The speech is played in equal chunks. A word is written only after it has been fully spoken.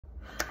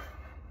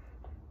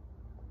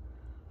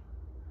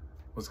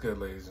What's good,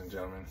 ladies and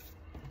gentlemen?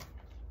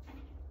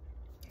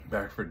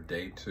 Back for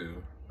day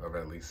 2 of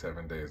at least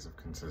 7 days of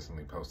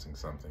consistently posting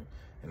something.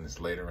 And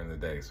it's later in the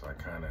day, so I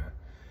kind of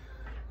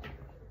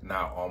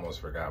not almost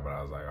forgot, but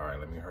I was like, all right,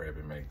 let me hurry up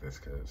and make this,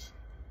 because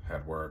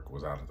had work,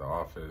 was out at the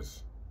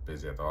office,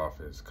 busy at the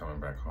office, coming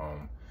back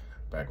home,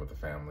 back with the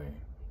family.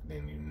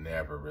 Then you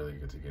never really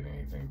get to get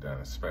anything done,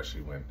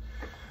 especially when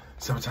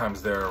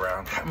sometimes they're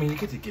around. I mean, you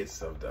get to get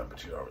stuff done,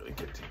 but you don't really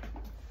get to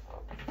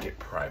get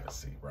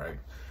privacy, right?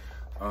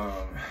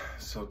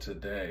 So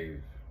today,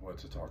 what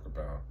to talk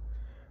about?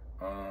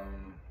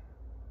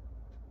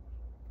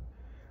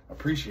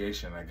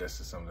 Appreciation, I guess,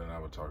 is something I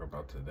would talk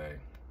about today.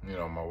 You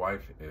know, my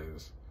wife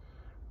is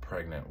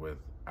pregnant with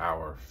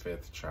our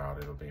 5th child.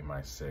 It'll be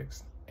my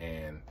 6th.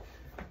 And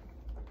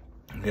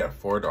we have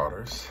 4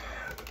 daughters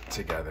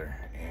together,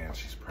 and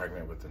she's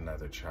pregnant with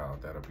another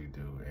child that'll be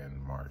due in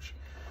March.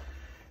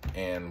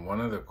 And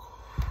one of the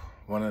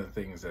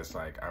things that's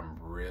like I'm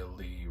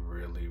really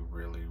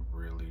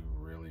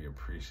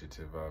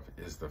appreciative of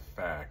is the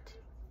fact,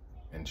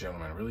 and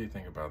gentlemen, really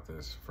think about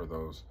this, for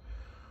those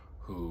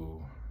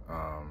who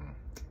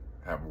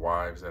have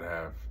wives that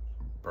have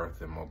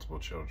birthed multiple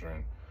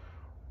children,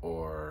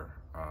 or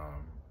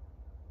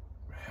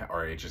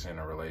are just in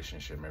a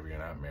relationship. Maybe you're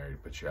not married,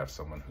 but you have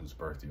someone who's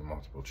birthed you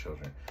multiple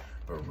children.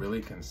 But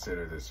really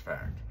consider this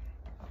fact.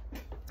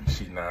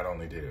 She not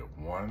only did it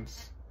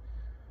once,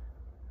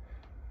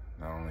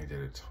 not only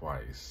did it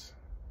twice,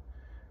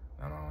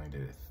 not only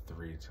did it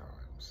 3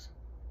 times,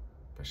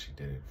 but she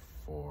did it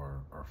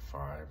 4 or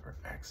 5 or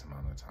X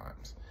amount of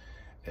times.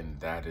 And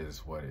that is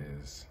what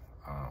is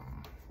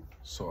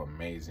so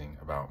amazing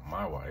about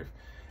my wife,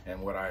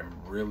 and what I'm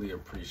really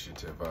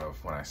appreciative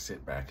of when I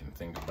sit back and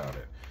think about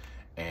it.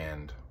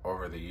 And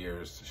over the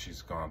years,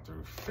 she's gone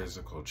through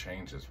physical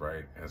changes,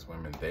 right? As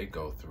women, they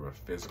go through a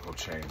physical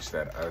change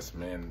that us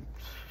men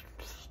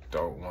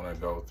don't want to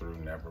go through,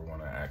 never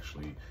want to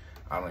actually,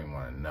 I don't even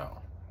want to know,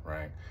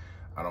 right?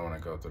 I don't want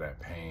to go through that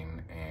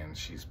pain. And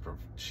she's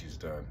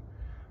done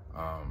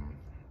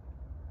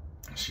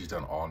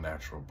all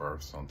natural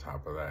births on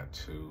top of that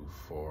too,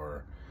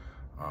 for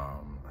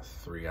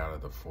 3 out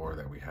of the 4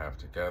 that we have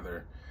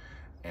together.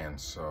 And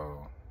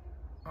so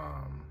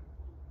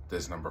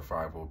this number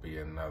 5 will be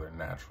another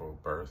natural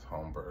birth,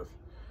 home birth,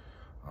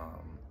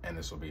 and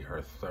this will be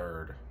her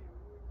 3rd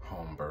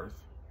home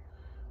birth.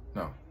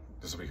 No,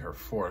 this will be her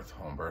 4th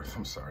home birth.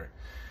 I'm sorry,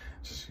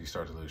 just you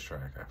start to lose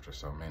track after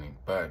so many.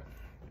 But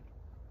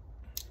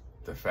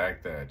the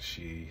fact that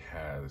she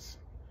has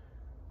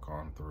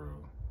gone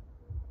through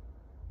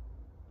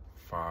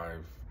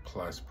 5+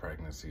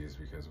 pregnancies,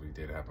 because we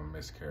did have a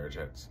miscarriage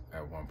at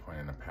one point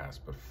in the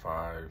past, but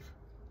 5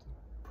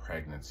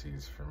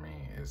 pregnancies for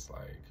me is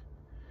like,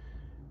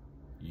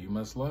 you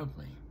must love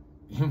me.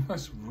 You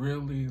must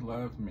really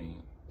love me.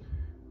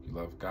 You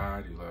love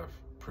God, you love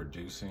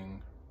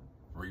producing,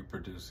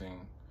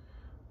 reproducing,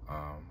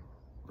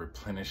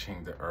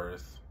 replenishing the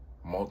earth,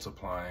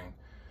 multiplying.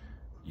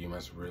 You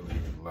must really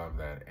love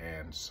that.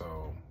 And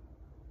so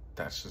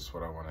that's just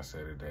what I want to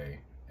say today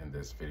in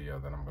this video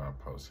that I'm going to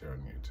post here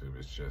on YouTube.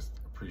 It's just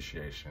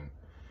appreciation.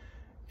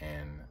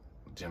 And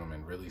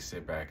gentlemen, really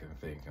sit back and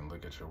think and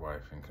look at your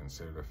wife and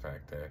consider the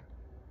fact that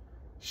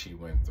she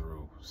went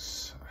through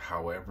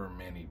however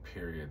many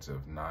periods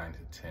of 9 to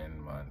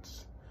 10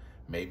 months,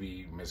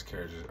 maybe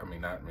miscarriages, I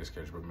mean, not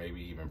miscarriage, but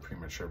maybe even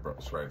premature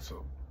births, right?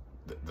 So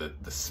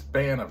the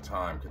span of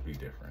time could be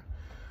different.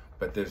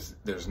 But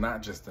there's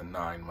not just the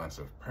 9 months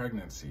of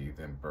pregnancy,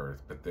 then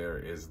birth, but there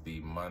is the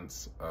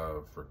months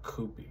of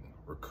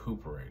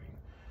recuperating,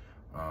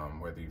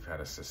 whether you've had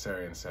a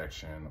cesarean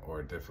section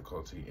or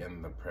difficulty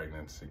in the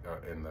pregnancy,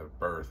 in the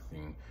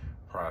birthing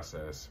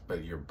process,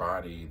 but your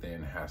body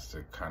then has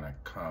to kind of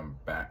come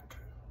back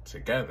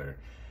together,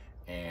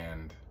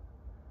 and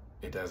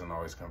it doesn't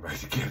always come back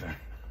together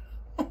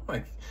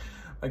like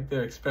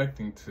they're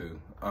expecting to.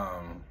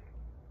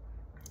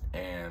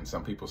 And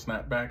some people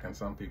snap back and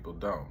some people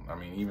don't. I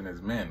mean, even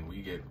as men,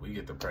 we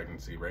get the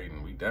pregnancy rate,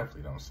 and we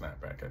definitely don't snap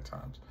back at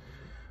times.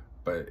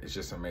 But it's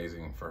just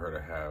amazing for her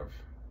to have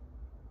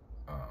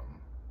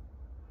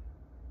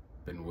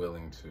been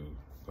willing to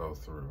go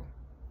through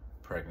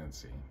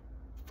pregnancy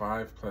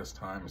 5+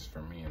 times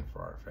for me and for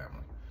our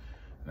family.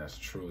 And that's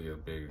truly a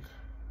big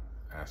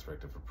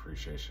aspect of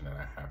appreciation that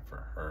I have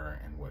for her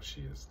and what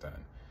she has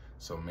done.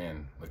 So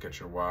men, look at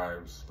your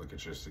wives, look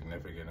at your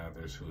significant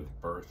others who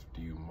have birthed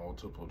you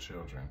multiple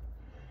children,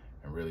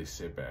 and really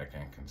sit back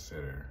and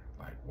consider,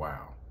 like,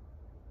 wow,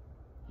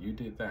 you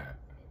did that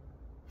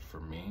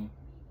for me,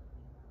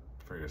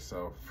 for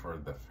yourself, for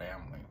the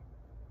family.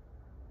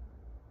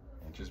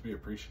 And just be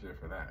appreciative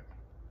for that.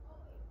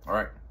 All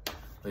right,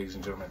 ladies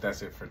and gentlemen,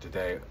 that's it for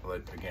today.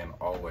 Like, again,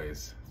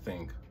 always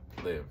think,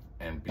 live,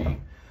 and be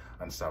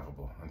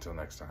unstoppable. Until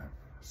next time,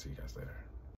 see you guys later.